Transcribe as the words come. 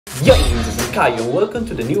Yo, this is Kaio and welcome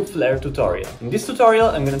to the new flare tutorial. In this tutorial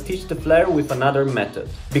I'm gonna teach the flare with another method.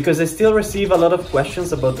 Because I still receive a lot of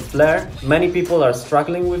questions about the flare, many people are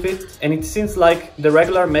struggling with it, and it seems like the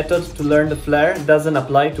regular method to learn the flare doesn't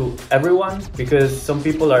apply to everyone, because some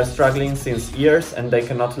people are struggling since years and they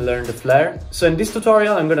cannot learn the flare. So in this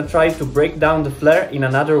tutorial I'm gonna try to break down the flare in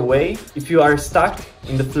another way. If you are stuck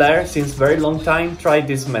in the flare since very long time, try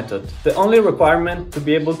this method. The only requirement to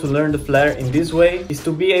be able to learn the flare in this way is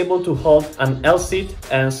to be able to hold an L-sit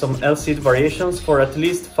and some L-sit variations for at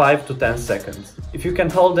least 5 to 10 seconds. If you can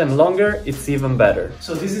hold them longer, it's even better.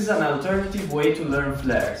 So this is an alternative way to learn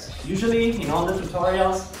flares. Usually in all the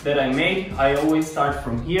tutorials that I made, I always start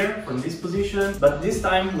from here, from this position, but this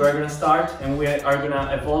time we're gonna start and we are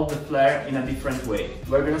gonna evolve the flare in a different way.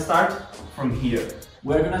 We're gonna start from here.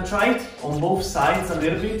 We're gonna try it on both sides a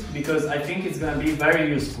little bit because I think it's gonna be very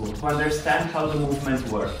useful to understand how the movement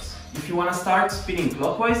works. If you wanna start spinning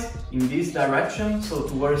clockwise in this direction, so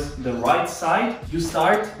towards the right side, you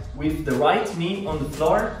start with the right knee on the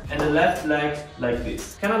floor and the left leg like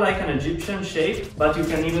this. Kinda like an Egyptian shape, but you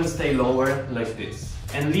can even stay lower like this.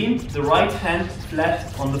 And lean the right hand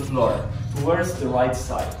flat on the floor towards the right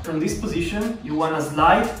side. From this position, you wanna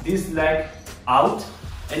slide this leg out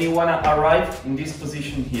and you wanna arrive in this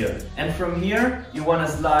position here. And from here, you wanna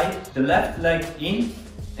slide the left leg in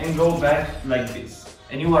and go back like this.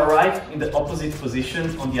 And you arrive in the opposite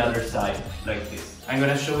position on the other side, like this. I'm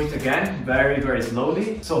gonna show it again, very, very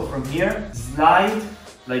slowly. So from here, slide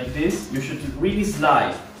like this. You should really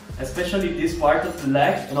slide, especially this part of the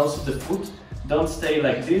leg and also the foot. Don't stay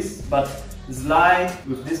like this, but slide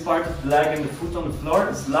with this part of the leg and the foot on the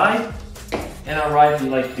floor, slide, and arrive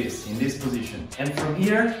like this, in this position. And from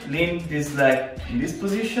here, lean this leg in this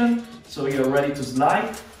position, so you're ready to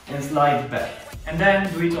slide, and slide back. And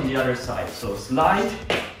then do it on the other side. So slide,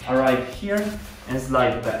 arrive here, and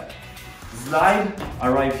slide back. Slide,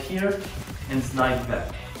 arrive here, and slide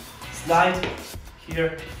back. Slide,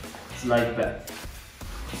 here, slide back.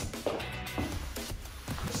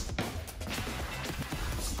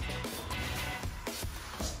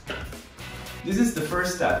 This is the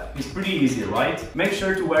first step. It's pretty easy, right? Make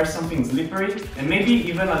sure to wear something slippery and maybe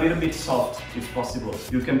even a little bit soft if possible.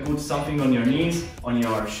 You can put something on your knees, on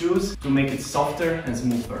your shoes to make it softer and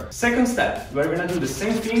smoother. Second step, we're gonna do the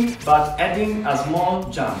same thing but adding a small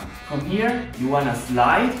jump. From here, you wanna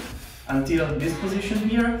slide until this position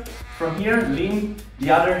here. From here, lean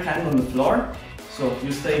the other hand on the floor. So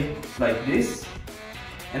you stay like this.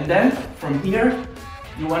 And then from here,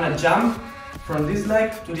 you wanna jump from this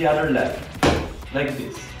leg to the other leg. Like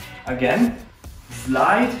this. Again,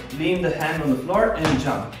 slide, lean the hand on the floor and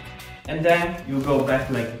jump. And then you go back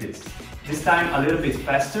like this. This time a little bit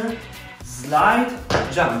faster. Slide,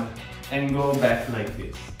 jump, and go back like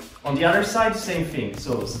this. On the other side, same thing.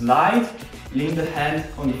 So slide, lean the hand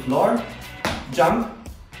on the floor, jump,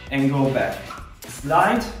 and go back.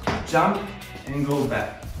 Slide, jump, and go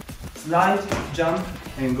back. Slide, jump,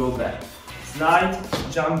 and go back. Slide,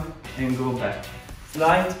 jump, and go back.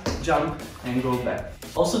 Slide, jump, and go back.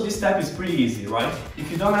 Also, this step is pretty easy, right? If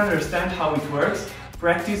you don't understand how it works,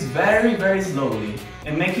 practice very, very slowly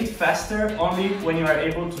and make it faster only when you are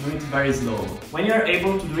able to do it very slow. When you are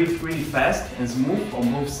able to do it really fast and smooth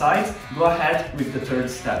on both sides, go ahead with the third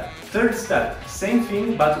step. Third step, same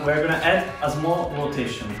thing, but we're gonna add a small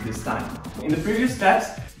rotation this time. In the previous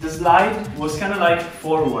steps, the slide was kind of like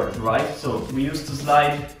forward, right? So we used to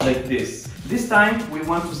slide like this. This time we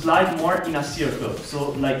want to slide more in a circle, so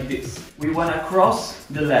like this. We want to cross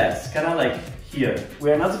the legs, kind of like here.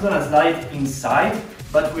 We are not going to slide inside,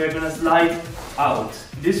 but we are going to slide out.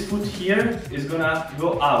 This foot here is going to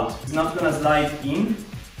go out. It's not going to slide in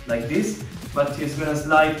like this, but it's going to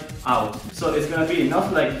slide out. So it's going to be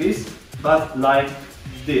not like this, but like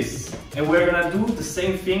this. And we're going to do the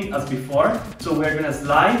same thing as before. So we're going to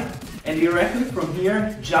slide and directly from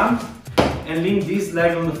here jump and lean this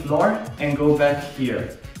leg on the floor and go back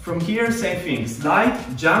here. From here, same thing, slide,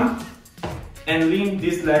 jump, and lean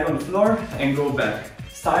this leg on the floor and go back.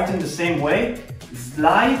 Start in the same way,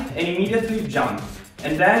 slide and immediately jump.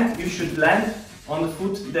 And then you should land on the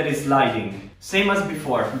foot that is sliding. Same as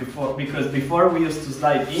before, because before we used to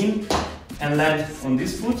slide in and land on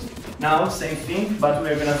this foot. Now, same thing, but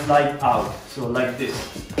we're gonna slide out, so like this.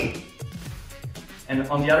 And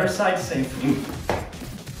on the other side, same thing.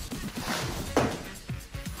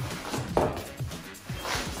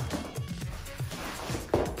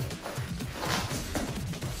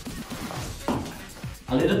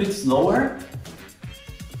 A little bit slower.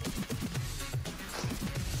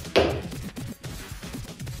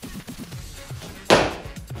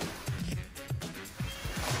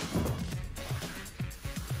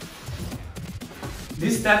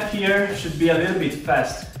 This step here should be a little bit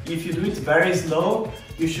fast. If you do it very slow,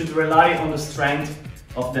 you should rely on the strength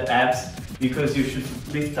of the abs, because you should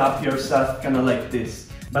lift up yourself kind of like this.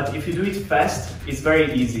 But if you do it fast, it's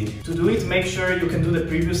very easy. To do it, make sure you can do the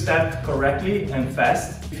previous step correctly and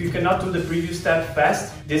fast. If you cannot do the previous step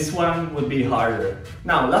fast, this one would be harder.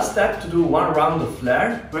 Now, last step to do one round of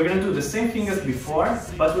flare. We're gonna do the same thing as before,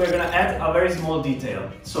 but we're gonna add a very small detail.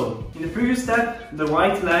 So, in the previous step, the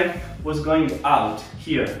right leg was going out,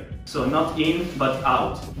 here. So, not in, but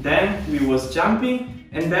out. Then we was jumping,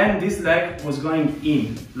 and then this leg was going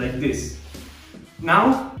in, like this.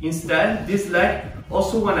 Now, instead, this leg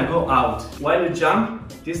also wanna go out. While you jump,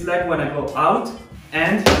 this leg wanna go out,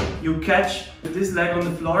 and you catch this leg on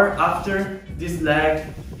the floor after this leg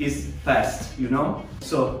is fast, you know?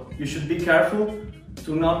 So you should be careful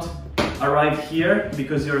to not arrive here,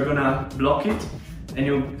 because you're gonna block it and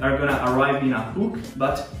you are gonna arrive in a hook,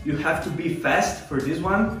 but you have to be fast for this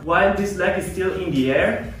one. While this leg is still in the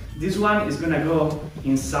air, this one is gonna go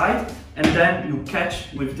inside, and then you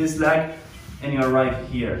catch with this leg and you arrive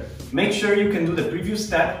here. Make sure you can do the previous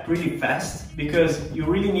step pretty fast, because you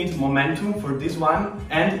really need momentum for this one,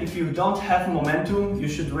 and if you don't have momentum, you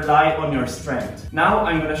should rely on your strength. Now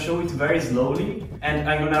I'm gonna show it very slowly, and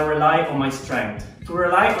I'm gonna rely on my strength. To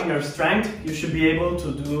rely on your strength, you should be able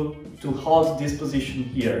to hold this position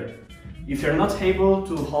here. If you're not able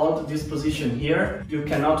to hold this position here, you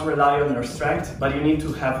cannot rely on your strength, but you need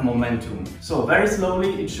to have momentum. So very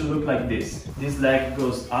slowly, it should look like this. This leg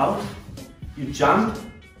goes out, you jump,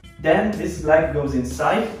 then this leg goes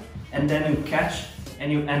inside, and then you catch,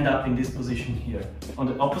 and you end up in this position here. On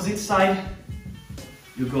the opposite side,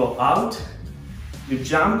 you go out, you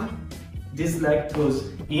jump, this leg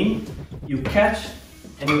goes in, you catch,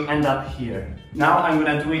 and you end up here. Now I'm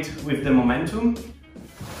gonna do it with the momentum.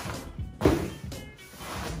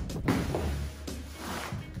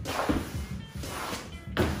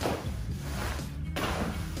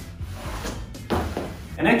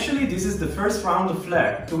 And actually, this is the first round of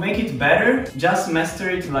flare. To make it better, just master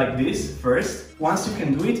it like this first. Once you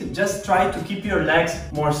can do it, just try to keep your legs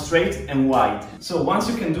more straight and wide. So once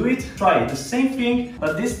you can do it, try the same thing,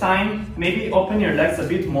 but this time maybe open your legs a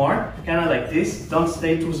bit more, kind of like this. Don't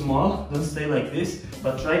stay too small, don't stay like this,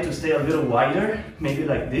 but try to stay a little wider, maybe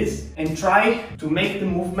like this. And try to make the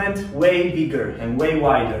movement way bigger and way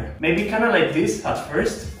wider. Maybe kind of like this at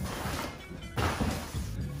first.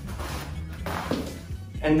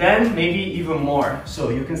 And then maybe even more. So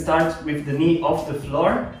you can start with the knee off the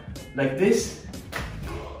floor, like this,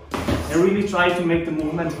 and really try to make the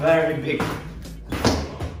movement very big.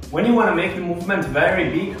 When you want to make the movement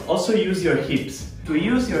very big, also use your hips. To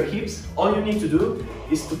use your hips, all you need to do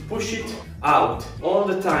is to push it out all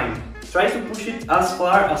the time. Try to push it as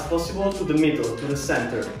far as possible to the middle, to the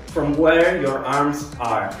center, from where your arms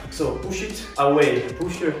are. So push it away,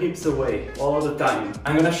 push your hips away all the time.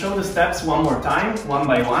 I'm gonna show the steps one more time, one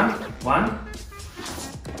by one. 1,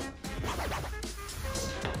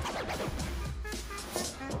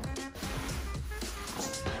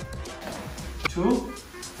 2,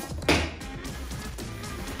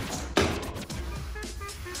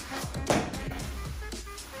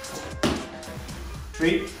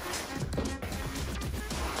 3,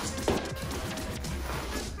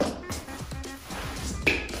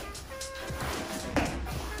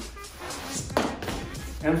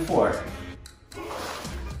 and 4.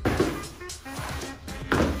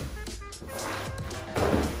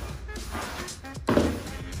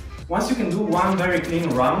 Once you can do one very clean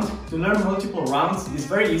round, to learn multiple rounds is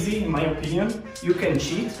very easy in my opinion. You can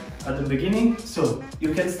cheat at the beginning, so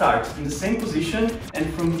you can start in the same position,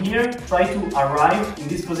 and from here try to arrive in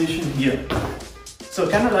this position here. So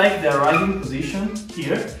kind of like the arriving position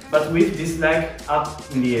here, but with this leg up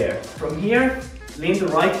in the air. From here, lean the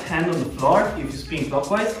right hand on the floor if you spin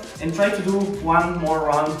clockwise, and try to do one more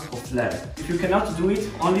round of flare. If you cannot do it,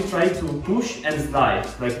 only try to push and slide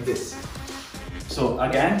like this. So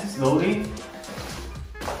again, slowly.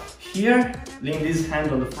 Here, lean this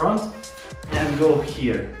hand on the front and go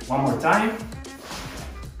here. One more time.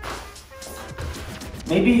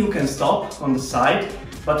 Maybe you can stop on the side,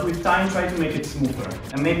 but with time try to make it smoother.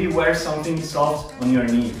 And maybe wear something soft on your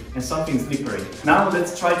knee and something slippery. Now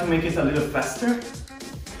let's try to make it a little faster.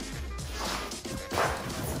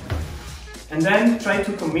 And then try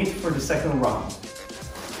to commit for the second round.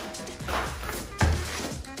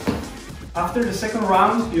 After the second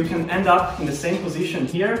round, you can end up in the same position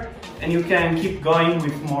here, and you can keep going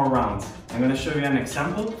with more rounds. I'm going to show you an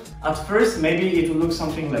example. At first, maybe it will look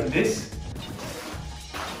something like this.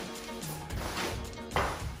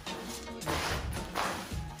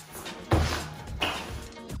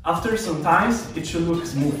 After some time, it should look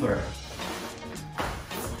smoother.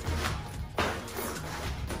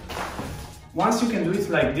 Once you can do it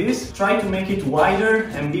like this, try to make it wider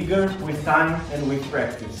and bigger with time and with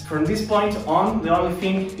practice. From this point on, the only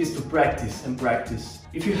thing is to practice and practice.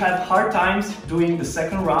 If you have hard times doing the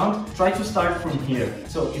second round, try to start from here.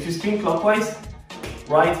 So if you spin clockwise,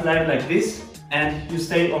 right leg like this, and you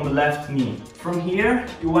stay on the left knee. From here,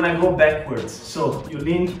 you want to go backwards. So you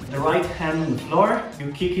lean the right hand on the floor, you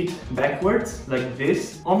kick it backwards like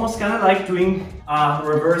this, almost kind of like doing a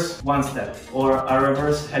reverse one step or a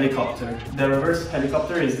reverse helicopter. The reverse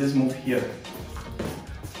helicopter is this move here.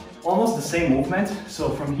 Almost the same movement. So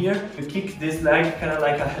from here, you kick this leg kind of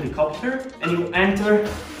like a helicopter and you enter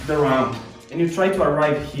the round and you try to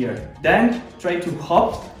arrive here. Then try to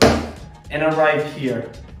hop and arrive here.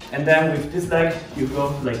 And then with this leg, you go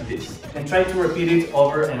like this. And try to repeat it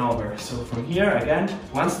over and over. So from here, again,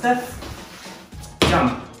 one step,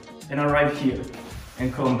 jump, and arrive here,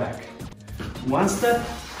 and come back. One step,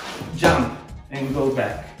 jump, and go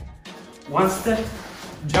back. One step,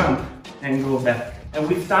 jump, and go back. And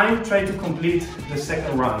with time, try to complete the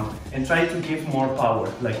second round, and try to give more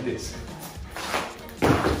power, like this.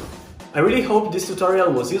 I really hope this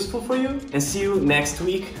tutorial was useful for you, and see you next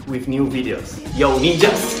week with new videos. Yo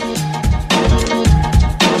ninjas!